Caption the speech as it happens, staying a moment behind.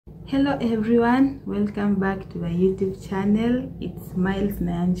Hello everyone, welcome back to the YouTube channel. It's Miles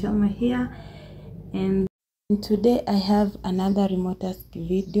Nyanchama here, and today I have another REMOTASK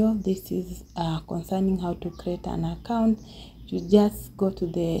video. This is concerning how to create an account. You just go to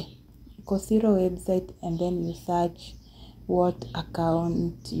the Coursera website and then you search what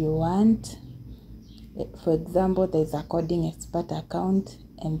account you want. For example, there's a coding expert account,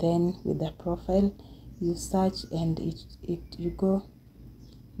 and then with the profile you search and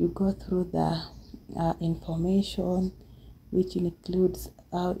you go through the information, which includes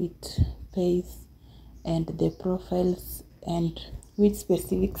how it pays and the profiles and which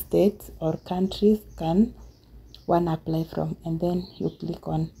specific states or countries can one apply from, and then you click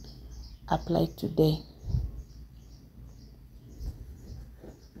on apply today.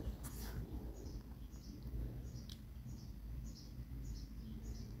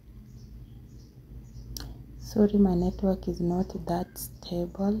 Sorry, my network is not that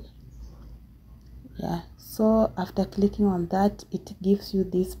stable. Yeah, so after clicking on that, it gives you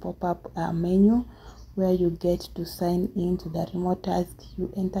this pop-up menu where you get to sign in to the REMOTASK.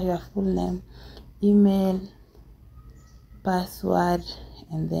 You enter your full name, email, password,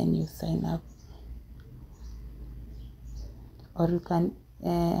 and then you sign up. Or you can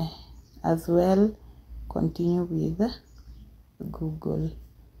as well continue with Google,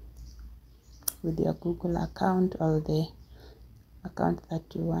 with your Google account or the account that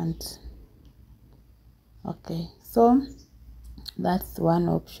you want. Okay, so that's one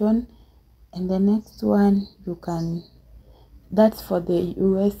option, and the next one that's for the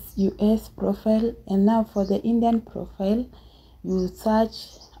US profile. And now for the Indian profile, you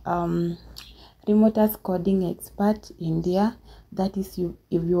search REMOTASK coding expert India. That is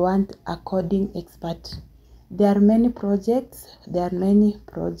if you want a coding expert. There are many projects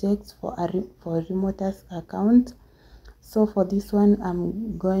for REMOTASK account. So for this one,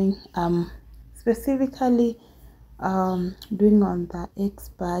 I'm specifically doing on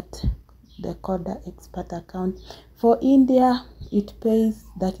the coder expert account. For India, it pays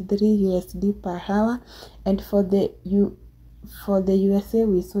 33 USD per hour, and for the USA,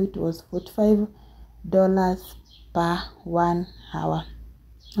 we saw it was $45 per 1 hour.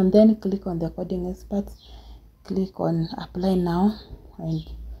 And then click on the coding experts, click on apply now, and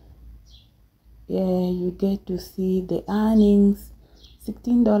you get to see the earnings.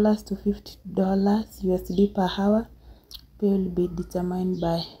 $16 to $50 USD per hour. Pay will be determined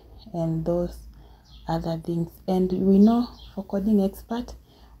by and those other things. And we know for coding expert,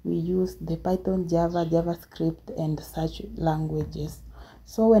 we use the Python, Java, JavaScript, and such languages.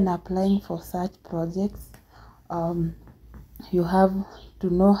 So when applying for such projects, you have to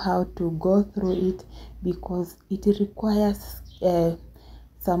know how to go through it, because it requires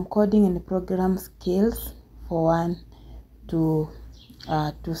some coding and program skills for one to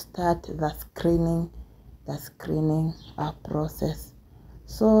start the screening process.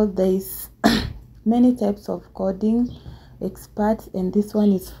 So there is many types of coding experts, and this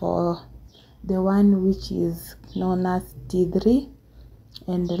one is for the one which is known as T3,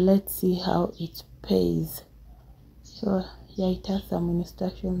 and let's see how it pays. So yeah, it has some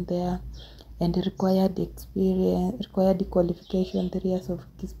instruction there, and required qualification, 3 years of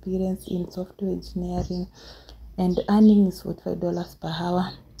experience in software engineering, and earning is $45 per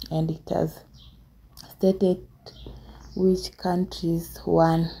hour, and it has stated which countries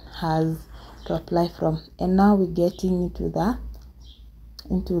one has to apply from. And now we're getting into the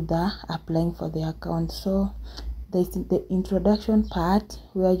applying for the account. So there's the introduction part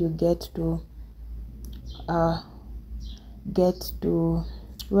where you get to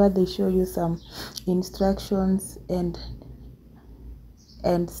where they show you some instructions and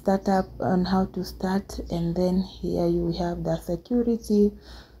start up on how to start. And then here you have the security.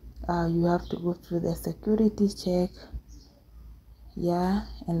 You have to go through the security check. Yeah,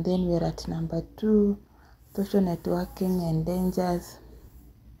 and then we're at number 2, social networking and dangers.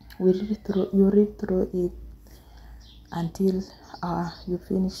 You read through it until you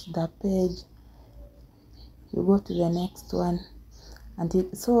finish the page. You go to the next one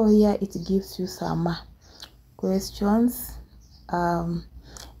so here it gives you some questions, and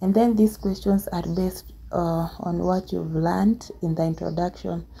then these questions are based on what you've learned in the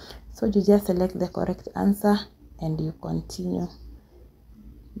introduction. So you just select the correct answer and you continue.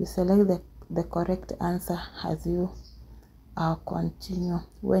 You select the correct answer as you continue.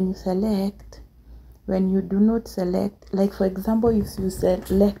 When you do not select, like for example, if you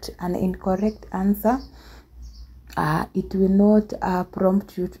select an incorrect answer, it will not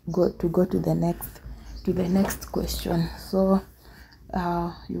prompt you to go to the next question. So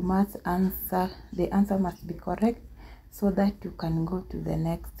you must answer, the answer must be correct so that you can go to the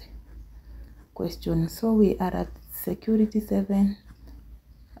next question. So we are at security 7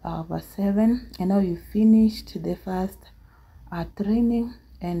 over 7, and now you finished the first training,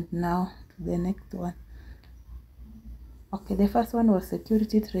 and now to the next one. Okay, the first one was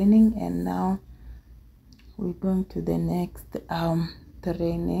security training, and now we're going to the next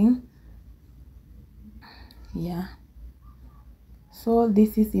training. Yeah, so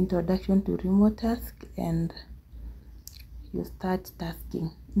this is introduction to REMOTASK, and you start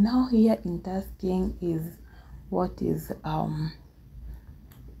tasking. Now here in tasking is what is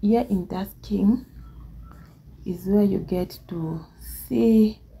here in tasking is where you get to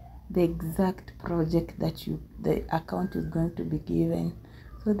see the exact project that the account is going to be given.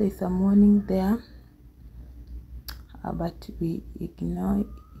 So there's some warning there, but we ignore it,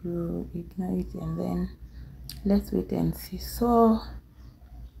 and then let's wait and see. So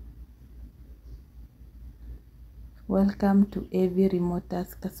welcome to every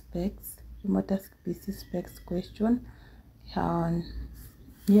REMOTASK PC specs question.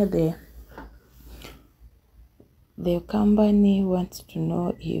 Here the company wants to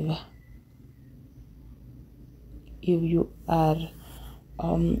know if you are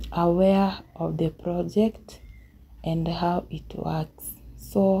aware of the project and how it works.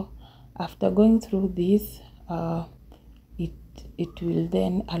 So after going through this, it will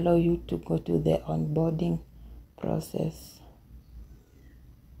then allow you to go to the onboarding process.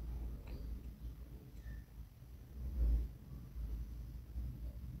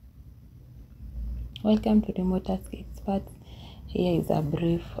 Welcome to REMOTASK Experts. Here is a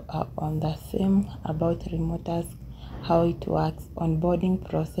brief on the same about REMOTASK, how it works, onboarding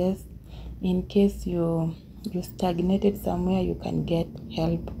process. In case you stagnated somewhere, you can get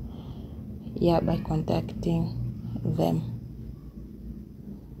help here by contacting them.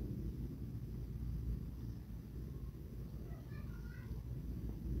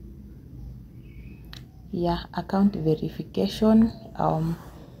 Yeah, account verification.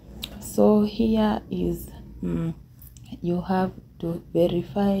 So here is you have to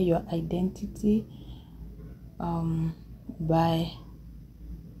verify your identity by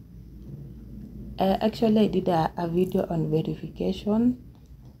actually I did a video on verification.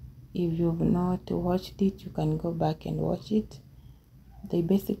 If you've not watched it, you can go back and watch it. They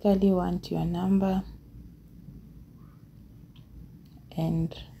basically want your number,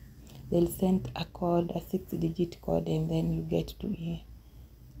 and they'll send a code, a 6-digit code, and then you get to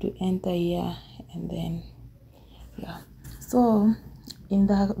enter here, and then yeah. So in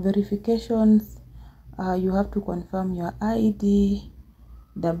the verifications, you have to confirm your ID,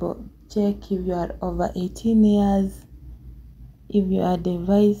 double check if you are over 18 years, if your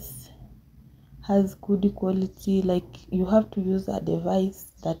device has good quality, like you have to use a device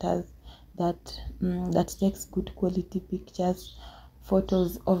that has that takes good quality pictures,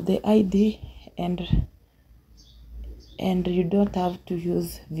 photos of the ID, and you don't have to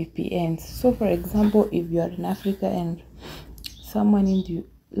use VPNs. So for example, if you are in Africa and someone in you,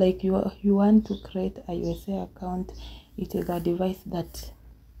 like you want to create a USA account, it is a device that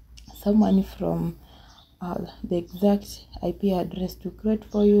someone from the exact IP address to create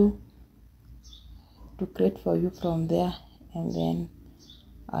for you from there, and then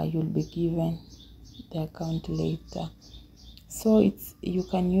you'll be given the account later. So you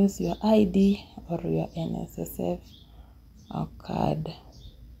can use your ID or your NSSF card.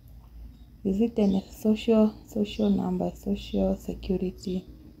 Is it a social number, social security?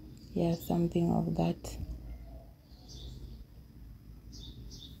 Yeah, something of that.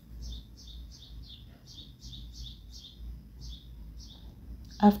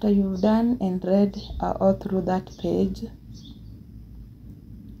 After you've done and read all through that page,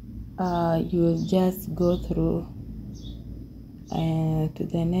 you'll just go through to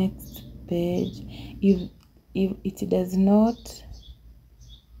the next page. If it does not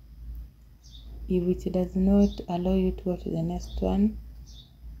allow you to go to the next one,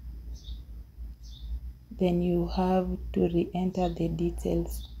 then you have to re-enter the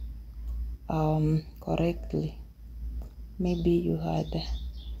details correctly. Maybe you had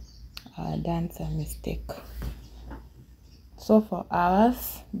done some mistake. So for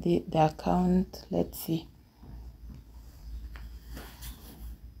ours, the account, let's see.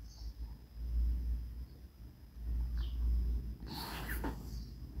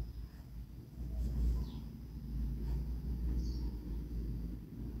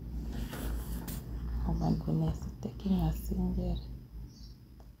 Oh my goodness, it's taking a single.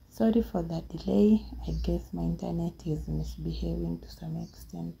 Sorry for the delay. I guess my internet is misbehaving to some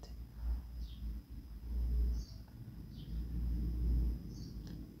extent.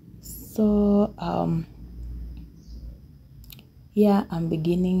 So yeah, I'm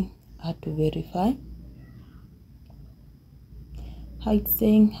beginning to verify. It's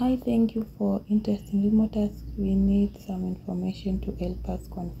saying, hi, thank you for interest in REMOTASK. We need some information to help us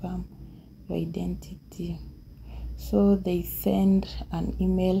confirm your identity. So they send an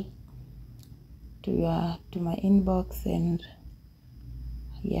email to my inbox, and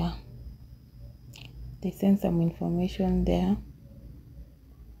yeah, they send some information there,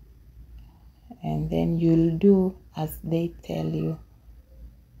 and then you'll do as they tell you.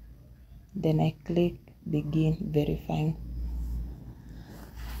 Then I click begin verifying.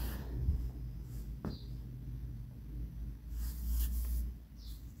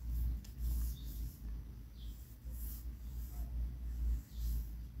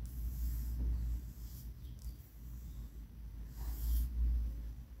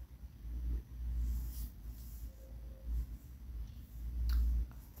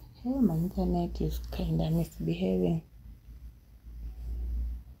 Hey, my internet is kinda misbehaving.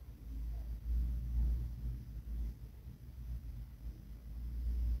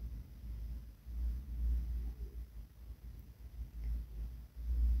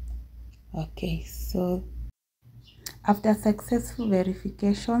 Okay, so after successful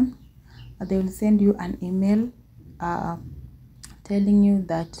verification, they will send you an email telling you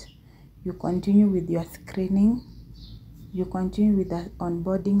that you continue with your screening. You continue with the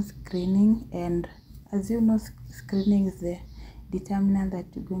onboarding screening, and as you know, screening is the determinant that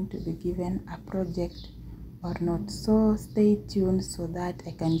you're going to be given a project or not. So stay tuned so that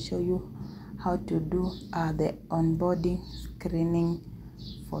I can show you how to do the onboarding screening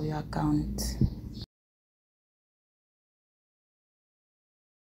for your account.